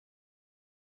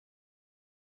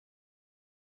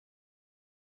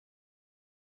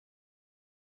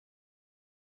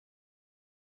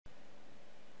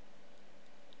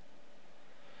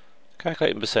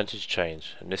Calculating percentage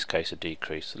change, in this case a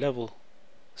decrease. Level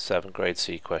 7 grade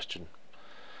C question.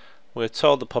 We're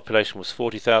told the population was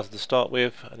 40,000 to start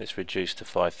with and it's reduced to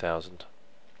 5,000.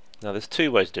 Now there's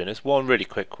two ways of doing this. One really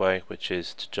quick way, which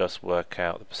is to just work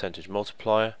out the percentage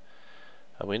multiplier,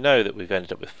 and we know that we've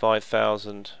ended up with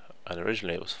 5,000 and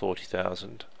originally it was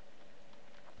 40,000.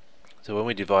 So when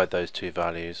we divide those two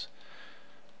values,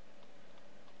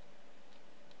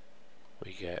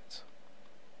 we get,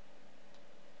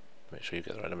 make sure you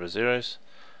get the right number of zeros,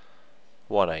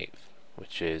 1/8,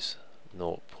 which is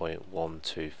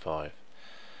 0.125.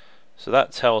 So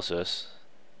that tells us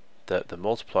that the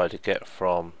multiplier to get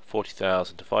from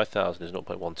 40,000 to 5,000 is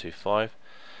 0.125.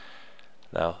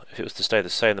 Now if it was to stay the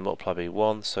same, the multiplier would be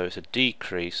 1, so it's a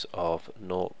decrease of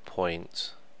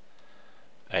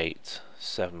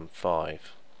 0.875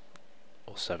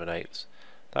 or 7/8.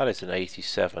 That is an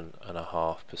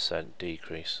 87.5%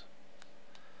 decrease.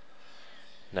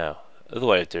 Now the other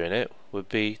way of doing it would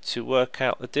be to work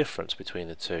out the difference between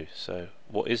the two. So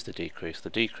what is the decrease? The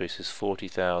decrease is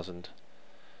 40,000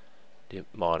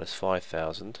 minus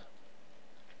 5,000,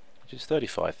 which is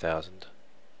 35,000.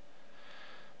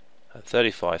 And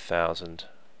 35,000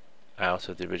 out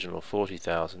of the original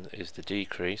 40,000 is the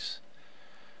decrease.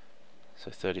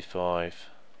 So 35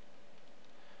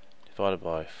 divided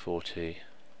by 40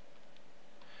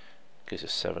 gives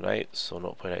us 7/8 or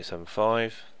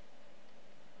 0.875.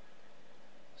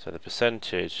 So the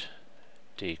percentage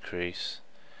decrease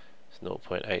is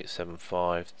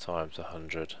 0.875 times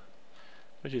 100,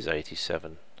 which is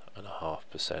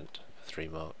 87.5% for 3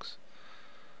 marks.